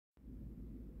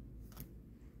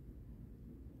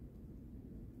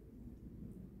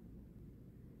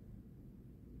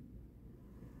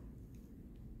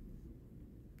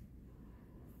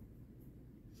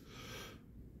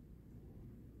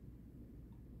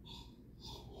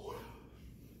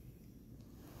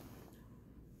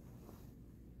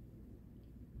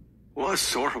What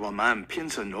sort of a man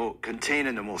pins a note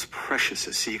containing the most precious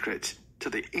of secrets to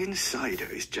the inside of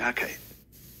his jacket,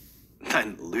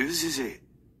 then loses it?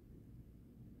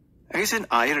 As an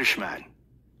Irishman,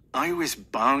 I was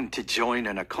bound to join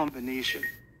in a combination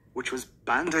which was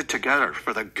banded together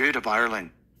for the good of Ireland,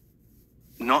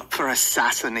 not for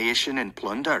assassination and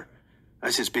plunder,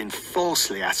 as has been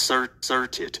falsely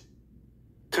asserted.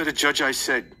 To the judge I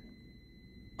said,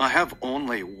 I have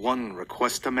only one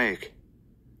request to make.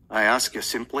 I ask you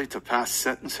simply to pass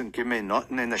sentence and give me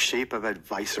nothing in the shape of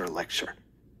advice or lecture.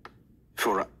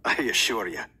 For I assure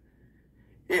you,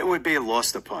 it would be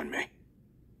lost upon me.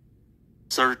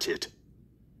 Asserted.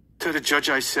 To the judge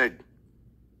I said,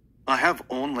 I have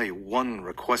only one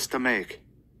request to make.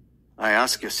 I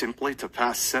ask you simply to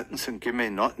pass sentence and give me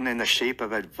nothing in the shape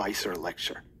of advice or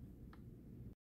lecture.